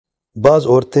بعض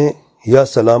عورتیں یا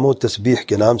سلامو تسبیح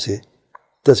کے نام سے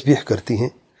تسبیح کرتی ہیں،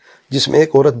 جس میں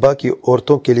ایک عورت باقی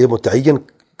عورتوں کے لیے متعین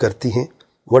کرتی ہیں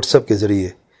واٹس ایپ کے ذریعے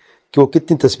کہ وہ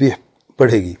کتنی تسبیح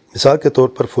پڑھے گی۔ مثال کے طور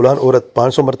پر فلان عورت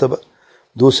 500 مرتبہ،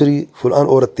 دوسری فلان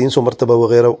عورت 300 مرتبہ،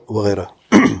 وغیرہ وغیرہ۔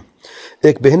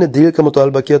 ایک بہن نے دلیل کا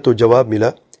مطالبہ کیا تو جواب ملا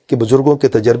کہ بزرگوں کے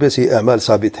تجربے سے یہ اعمال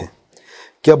ثابت ہیں۔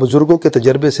 کیا بزرگوں کے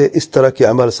تجربے سے اس طرح کے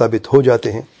اعمال ثابت ہو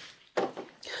جاتے ہیں؟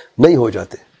 نہیں ہو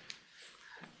جاتے۔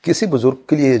 کسی بزرگ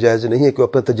کے لیے یہ جائز نہیں ہے کہ وہ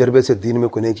اپنے تجربے سے دین میں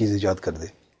کوئی نئی چیز ایجاد کر دے۔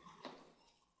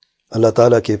 اللہ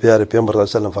تعالیٰ کے پیارے پیغمبر صلی اللہ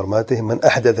علیہ وسلم فرماتے ہیں من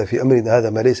احدث فی امرنا ھذا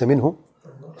ما لیس منہ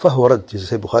فہو رد،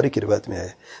 جیسے بخاری کی روایت میں ہے،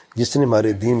 جس نے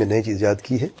ہمارے دین میں نئی چیز ایجاد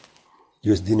کی ہے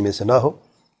جو اس دین میں سے نہ ہو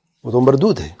وہ تو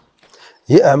مردود ہے۔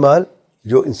 یہ اعمال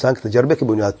جو انسان کے تجربے کی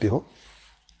بنیاد پہ ہوں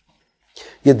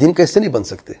یہ دین کا حصہ نہیں بن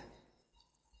سکتے۔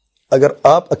 اگر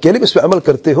آپ اکیلے بھی اس پہ عمل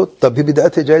کرتے ہو تب بھی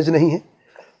بدعت ہے، جائز نہیں ہے۔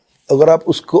 اگر آپ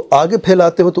اس کو آگے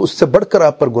پھیلاتے ہو تو اس سے بڑھ کر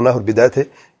آپ پر گناہ اور بدعت ہے،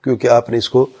 کیونکہ آپ نے اس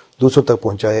کو دوسروں تک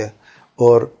پہنچایا ہے۔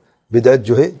 اور بدعت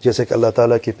جو ہے، جیسے کہ اللہ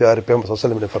تعالیٰ کے پیارے پیغمبر صلی اللہ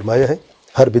علیہ وسلم نے فرمایا ہے،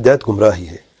 ہر بدعت گمراہی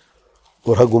ہے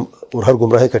اور ہر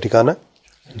گمراہی کا ٹھکانہ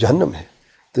جہنم ہے۔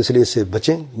 تو اس لیے اس سے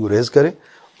بچیں، گریز کریں۔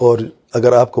 اور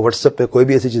اگر آپ کو واٹس ایپ پہ کوئی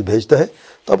بھی ایسی چیز بھیجتا ہے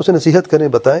تو آپ اسے نصیحت کریں،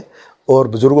 بتائیں۔ اور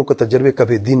بزرگوں کے تجربے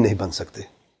کبھی دین نہیں بن سکتے۔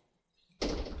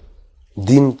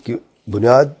 دین کی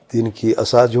بنیاد، دین کی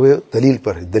اساس جو ہے دلیل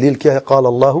پر ہے۔ دلیل کیا ہے؟ قال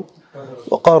اللہ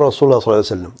وقال رسول اللہ صلی اللہ علیہ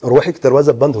وسلم، اور وحی کا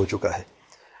دروازہ بند ہو چکا ہے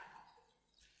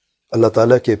اللہ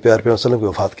تعالیٰ کے پیار پیغمبر صلی اللہ علیہ وسلم کی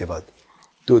وفات کے بعد۔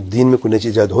 تو دین میں کوئی نئی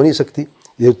چیز ایجاد ہو نہیں سکتی۔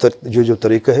 یہ جو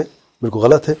طریقہ ہے بالکل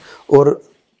غلط ہے۔ اور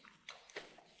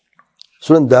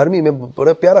سنن دارمی میں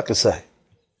بڑا پیارا قصہ ہے،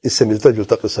 اس سے ملتا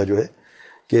جلتا قصہ جو ہے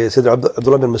کہ سید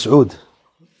عبداللہ بن مسعود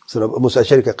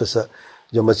مساشری کا قصہ،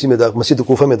 جب مسجد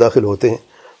کوفہ میں داخل ہوتے ہیں،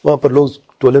 وہاں پر لوگ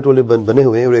ٹولے ٹولے بنے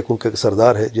ہوئے ہیں، اور ایک ان کا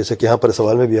سردار ہے، جیسے کہ یہاں پر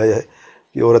سوال میں بھی آیا ہے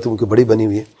کہ عورت ان کی بڑی بنی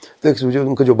ہوئی ہے۔ تو ایک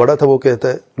ان کا جو بڑا تھا وہ کہتا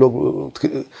ہے، لوگ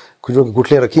کھجوروں کی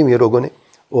گٹھلیاں رکھی ہوئی ہیں لوگوں نے،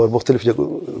 اور مختلف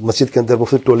مسجد کے اندر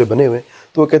مختلف ٹولے بنے ہوئے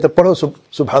ہیں، تو وہ کہتا ہے پڑھو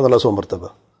سبحان اللہ 100 مرتبہ۔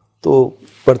 تو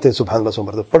پڑھتے ہیں سبحان اللہ 100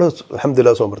 مرتبہ، پڑھو الحمدللہ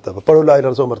 100 مرتبہ، پڑھو لا الہ الا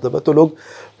اللہ 100 مرتبہ۔ تو لوگ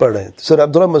پڑھ رہے ہیں، سر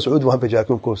عبداللہ مسعود وہاں پہ جا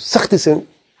کے ان کو سختی سے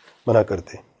منع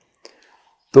کرتے ہیں۔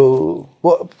 تو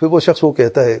پھر وہ شخص وہ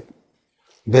کہتا ہے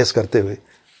بحث کرتے ہوئے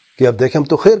کہ اب دیکھیں ہم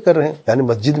تو خیر کر رہے ہیں، یعنی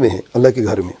مسجد میں ہیں، اللہ کے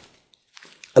گھر میں،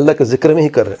 اللہ کے ذکر میں ہی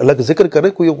کر رہے ہیں، اللہ کا ذکر کر رہے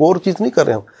ہیں، کوئی اور چیز نہیں کر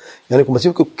رہے ہم، یعنی کوئی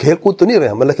مسجد کو کھیل کود تو نہیں رہے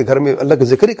ہم، اللہ کے گھر میں اللہ کا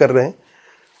ذکر ہی کر رہے ہیں،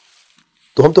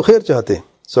 تو ہم تو خیر چاہتے ہیں۔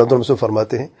 سعد المسلم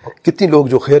فرماتے ہیں کتنی لوگ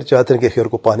جو خیر چاہتے ہیں کہ خیر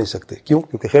کو پا نہیں سکتے، کیوں؟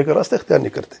 کیونکہ خیر کا راستہ اختیار نہیں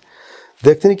کرتے۔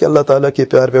 دیکھتے ہیں کہ اللہ تعالیٰ کے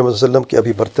پیار پیغمبر صلی اللہ علیہ وسلم کے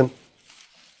ابھی برتن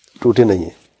ٹوٹے نہیں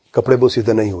ہیں، کپڑے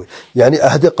بوسیدہ نہیں ہوئے، یعنی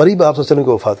عہد قریب آپ صلی اللہ علیہ وسلم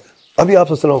کی وفات کا، ابھی آپ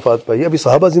صلی اللہ علیہ وسلم وفات پائی، ابھی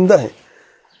صحابہ زندہ ہیں۔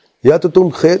 یا تو تم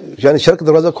خیر یعنی شر کا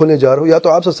دروازہ کھولنے جا رہے ہو، یا تو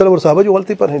آپ صلی اللہ علیہ وسلم اور صحابہ جو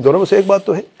غلطی پر ہیں، دونوں میں سے ایک بات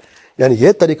تو ہے۔ یعنی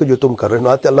یہ طریقہ جو تم کر رہے ہو،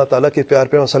 نہ اللہ تعالیٰ کے پیار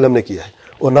پیغمبر صلی اللہ علیہ وسلم نے کیا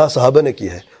ہے اور نہ صحابہ نے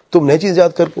کیا ہے، تم نئی چیز یاد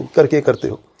کر کے کرتے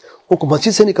ہو۔ ان کو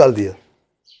مسجد سے نکال دیا،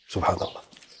 سبحان اللہ۔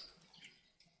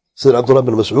 سید عبداللہ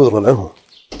بن مسعود رضی اللہ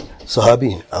عنہ صحابی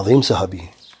ہیں، عظیم صحابی ہیں،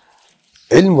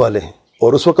 علم والے ہیں،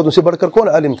 اور اس وقت ان سے بڑھ کر کون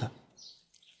عالم تھا؟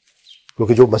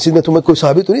 کیونکہ جو مسجد میں تمہیں کوئی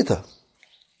صحابی تو نہیں تھا،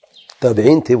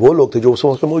 تابعین تھے، وہ لوگ تھے جو اس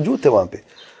وقت موجود تھے وہاں پہ،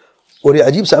 اور یہ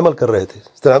عجیب سے عمل کر رہے تھے۔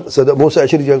 سید موسیٰ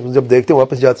اشعری جب دیکھتے ہیں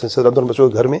واپس جاتے ہیں سید عبداللہ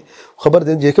مسعود گھر میں، خبر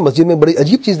دیں کہ مسجد میں بڑی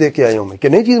عجیب چیز دیکھ کے آیا ہوں میں، کہ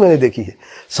نئی چیز میں نے دیکھی ہے،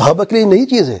 صحابہ کے لیے نئی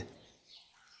چیز ہے،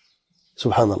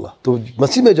 سبحان اللہ۔ تو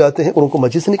مسجد میں جاتے ہیں اور ان کو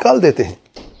مسجد سے نکال دیتے ہیں۔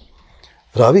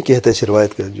 راوی کہتا ہے اس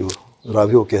روایت کا، جو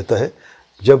راوی وہ کہتا ہے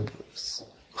جب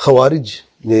خوارج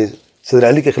نے سیدنا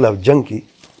علی کے خلاف جنگ کی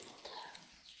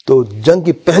تو جنگ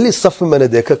کی پہلی صف میں میں نے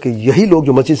دیکھا کہ یہی لوگ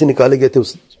جو مسجد سے نکالے گئے تھے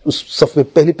اس صف میں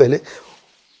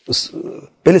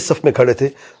پہلے صف میں کھڑے تھے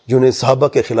جنہوں نے صحابہ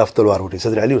کے خلاف تلوار اٹھی،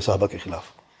 سیدنا علی اور صحابہ کے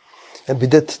خلاف۔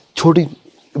 بدعت چھوٹی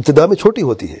ابتدا میں چھوٹی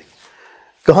ہوتی ہے،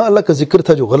 کہاں اللہ کا ذکر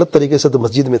تھا جو غلط طریقے سے تو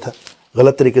مسجد میں تھا،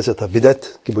 غلط طریقے سے تھا، بدعت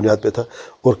کی بنیاد پہ تھا،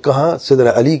 اور کہاں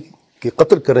سیدنا علی کے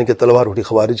قتل کرنے کے تلوار اٹھی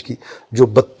خوارج کی، جو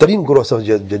بدترین گروہ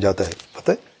سمجھا جاتا ہے،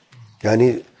 پتہ ہے؟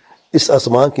 یعنی اس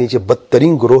آسمان کے نیچے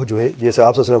بدترین گروہ جو ہے، جیسے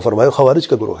آپ صلی اللہ علیہ وسلم فرمایا خوارج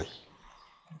کا گروہ ہے،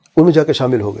 ان میں جا کے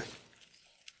شامل ہو گئے۔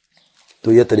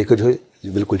 تو یہ طریقہ جو ہے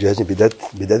بالکل جائز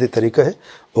بدعتی طریقہ ہے،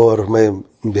 اور میں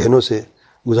بہنوں سے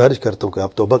گزارش کرتا ہوں کہ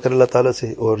آپ توبہ کریں اللہ تعالیٰ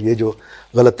سے، اور یہ جو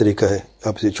غلط طریقہ ہے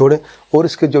آپ اسے چھوڑیں، اور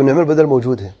اس کے جو نعم البدل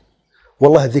موجود ہیں،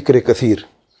 واللہ ذکر کثیر،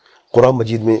 قرآن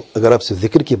مجید میں اگر آپ سے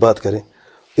ذکر کی بات کریں،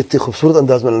 اتنی خوبصورت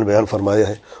انداز میں اللہ نے بیان فرمایا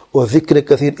ہے، اور ذکر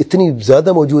کثیر اتنی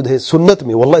زیادہ موجود ہے سنت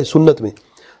میں، واللہ سنت میں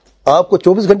آپ کو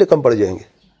 24 گھنٹے کم پڑ جائیں گے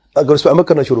اگر اس پہ عمل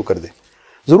کرنا شروع کر دیں۔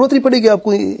 ضرورت نہیں پڑے گی آپ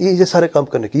کو یہ سارے کام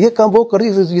کرنے کی، یہ کام وہ کر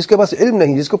جس کے پاس علم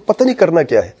نہیں، جس کو پتہ نہیں کرنا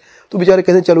کیا ہے، تو بیچارے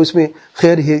کہتے ہیں چلو اس میں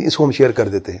خیر ہے، اس کو ہم شیئر کر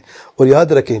دیتے ہیں۔ اور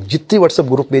یاد رکھیں جتنی واٹس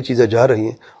ایپ گروپ میں یہ چیزیں جا رہی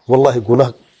ہیں، واللہ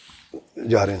گناہ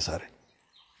جا رہے ہیں سارے.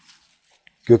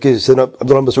 کیونکہ سیدنا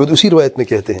عبداللہ مسعود اسی روایت میں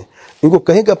کہتے ہیں ان کو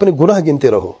کہیں کہ اپنے گناہ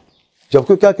گنتے رہو. جب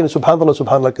کوئی کیا کریں سبحان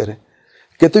اللہ کریں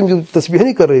کہ تم جو تسبیح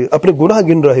نہیں کر رہے اپنے گناہ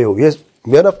گن رہے ہو. یہ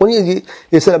میرا قول نہیں ہے،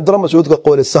 یہ سیدنا عبداللہ مسعود کا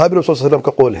قول ہے، صحابی رسول صلی اللہ علیہ وسلم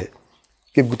کا قول ہے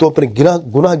کہ تو اپنے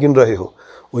گناہ گن رہے ہو.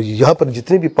 اور یہاں پر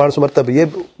جتنے بھی 500 مرتبہ یہ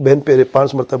بہن پہلے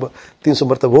 500 مرتبہ 300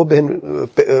 مرتبہ وہ بہن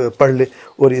پڑھ لے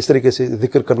اور اس طریقے سے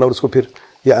ذکر کرنا اور اس کو پھر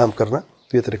یہ عام کرنا،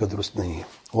 تو یہ طریقہ درست نہیں ہے.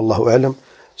 واللہ اعلم.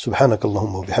 سبحانک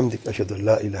اللہم و بحمدک اشہد ان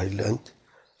لا الہ الا انت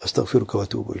استغفرک و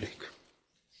اتوب الیک.